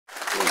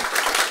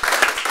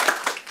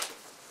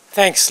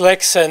Thanks,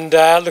 Lex. And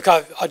look,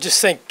 I just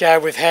think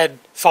we've had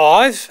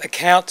 5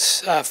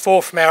 accounts,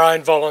 4 from our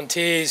own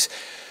volunteers,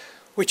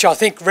 which I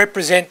think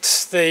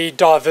represents the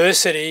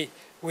diversity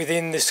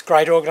within this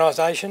great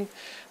organisation.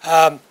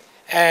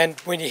 And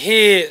when you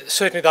hear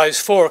certainly those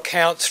 4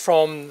 accounts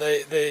from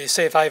the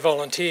CFA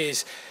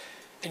volunteers,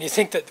 and you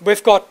think that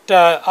we've got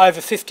over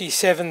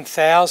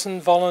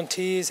 57,000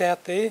 volunteers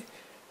out there,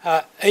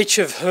 each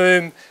of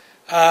whom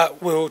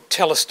will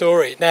tell a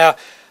story. Now,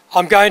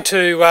 I'm going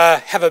to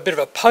have a bit of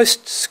a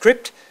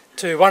postscript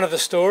to one of the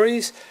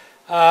stories.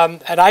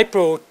 And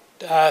April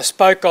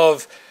spoke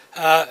of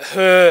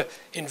her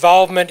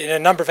involvement in a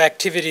number of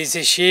activities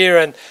this year,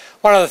 and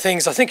one of the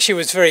things I think she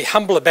was very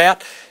humble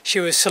about, she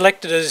was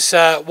selected as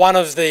one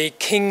of the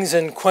kings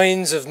and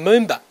queens of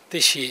Moomba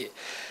this year.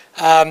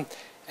 And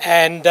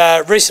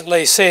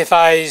recently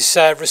CFA's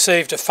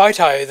received a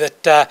photo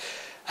that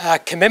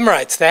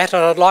commemorates that,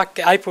 and I'd like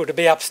April to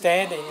be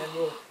upstanding and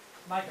we'll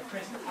make a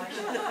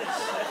presentation of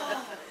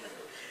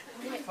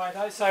this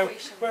photo. So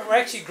we're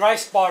actually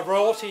graced by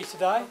royalty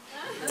today.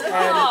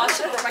 Oh, I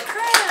should have brought my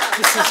crown.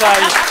 This is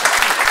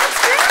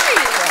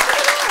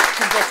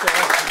That's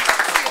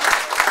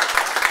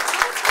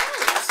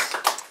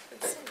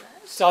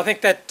so I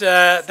think that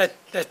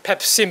that's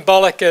perhaps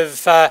symbolic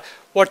of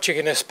what you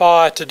can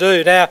aspire to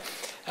do. Now,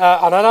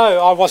 and I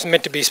know I wasn't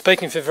meant to be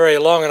speaking for very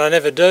long, and I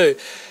never do,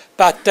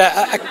 but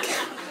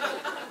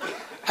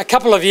a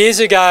couple of years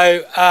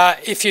ago,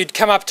 if you'd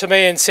come up to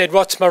me and said,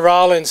 "What's my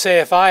role in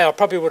CFA?" I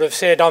probably would have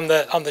said, "I'm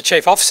the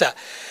chief officer."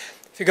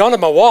 If you'd gone to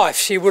my wife,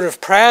 she would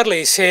have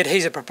proudly said,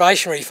 "He's a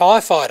probationary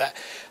firefighter,"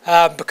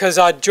 because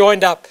I'd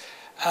joined up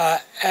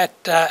at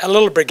a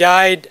little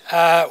brigade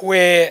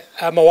where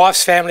my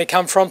wife's family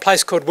come from, a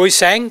place called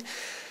Woosang.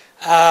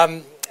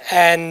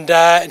 And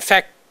in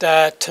fact,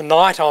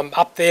 tonight I'm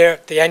up there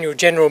at the annual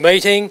general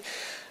meeting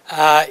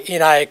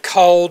in a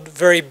cold,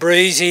 very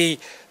breezy,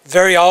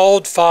 very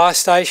old fire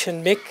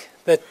station, Mick,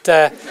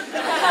 that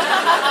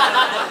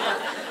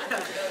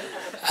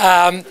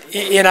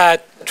in a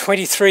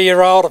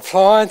 23-year-old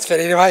appliance, but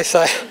anyway,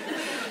 so...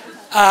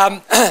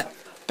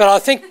 but I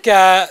think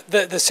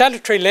the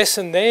salutary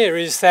lesson there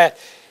is that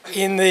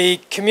in the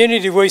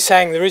community we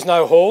sang there is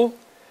no hall,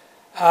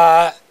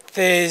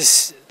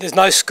 there's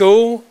no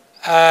school,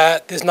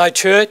 there's no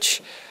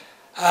church.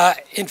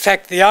 In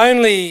fact, the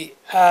only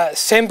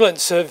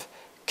semblance of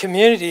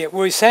community at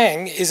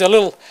Woosang is a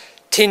little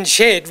tin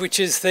shed, which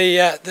is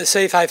the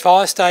CFA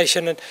fire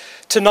station. And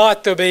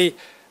tonight there'll be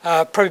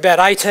probably about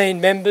 18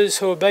 members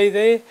who will be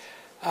there.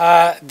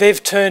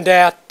 They've turned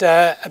out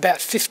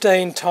about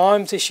 15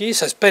 times this year,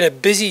 so it's been a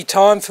busy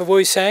time for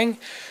Woosang.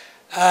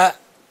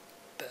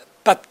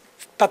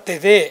 But they're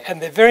there,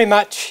 and they're very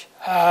much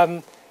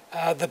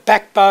the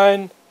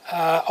backbone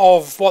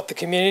of what the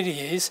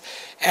community is,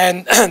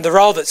 and the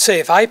role that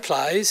CFA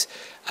plays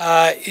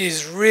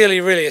is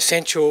really, really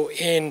essential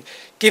in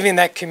giving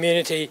that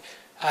community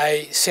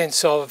a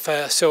sense of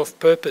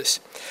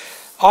self-purpose.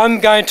 I'm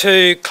going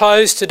to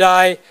close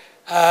today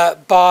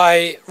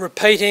by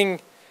repeating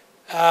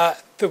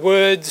the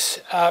words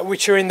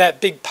which are in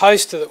that big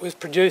poster that was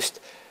produced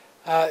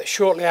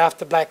shortly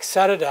after Black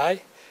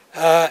Saturday,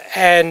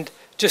 and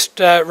just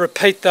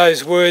repeat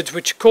those words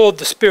which are called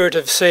the spirit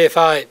of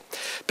CFA.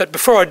 But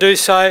before I do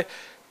so,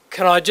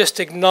 can I just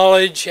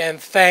acknowledge and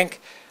thank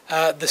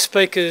the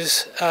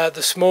speakers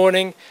this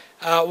morning.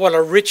 What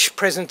a rich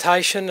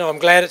presentation. I'm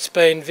glad it's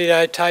been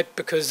videotaped,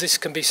 because this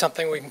can be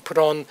something we can put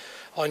on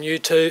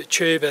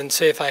YouTube and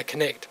CFA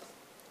Connect.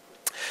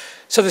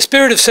 So the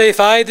spirit of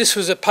CFA, this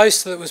was a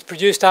poster that was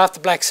produced after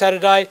Black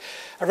Saturday.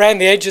 Around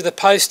the edge of the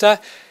poster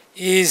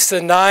is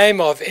the name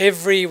of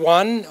every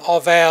one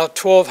of our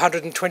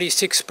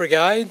 1,226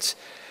 brigades,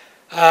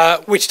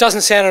 which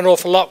doesn't sound an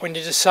awful lot when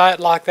you just say it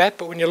like that,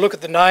 but when you look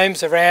at the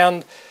names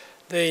around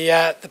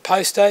the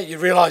poster, you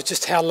realise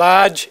just how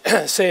large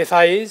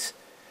CFA is.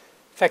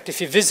 In fact, if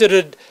you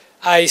visited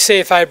a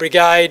CFA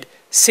brigade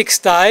 6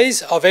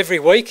 days of every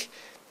week,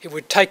 it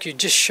would take you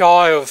just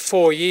shy of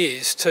 4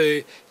 years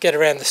to get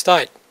around the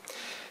state.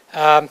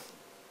 I'm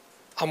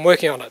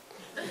working on it.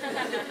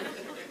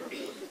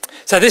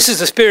 So this is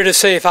the spirit of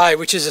CFA,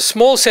 which is a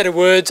small set of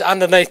words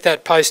underneath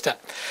that poster.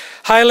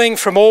 Hailing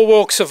from all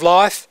walks of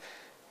life,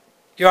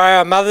 you are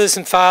our mothers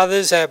and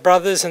fathers, our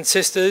brothers and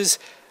sisters,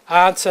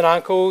 aunts and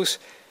uncles,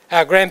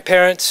 our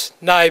grandparents,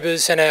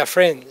 neighbours and our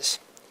friends.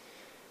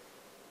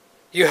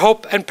 You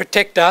help and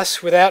protect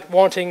us without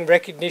wanting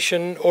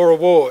recognition or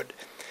reward.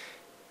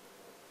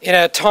 In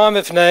our time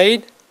of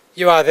need,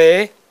 you are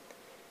there.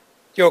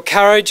 Your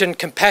courage and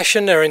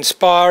compassion are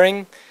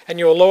inspiring, and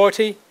your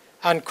loyalty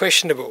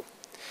unquestionable.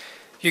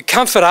 You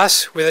comfort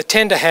us with a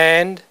tender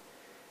hand,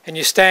 and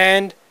you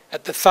stand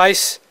at the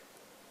face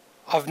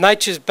of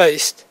nature's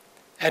beast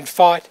and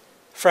fight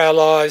for our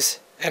lives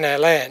and our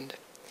land.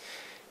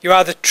 You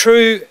are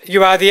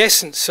the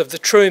essence of the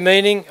true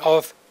meaning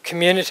of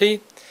community,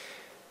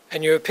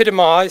 and you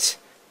epitomise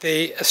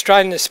the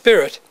Australian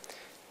spirit,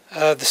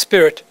 the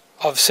spirit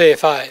of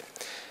CFA.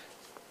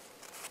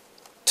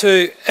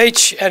 to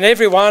each and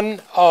every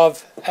one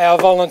of our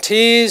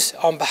volunteers,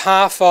 on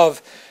behalf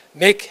of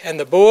Mick and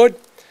the board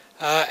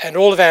and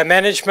all of our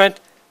management,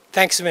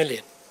 thanks a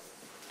million.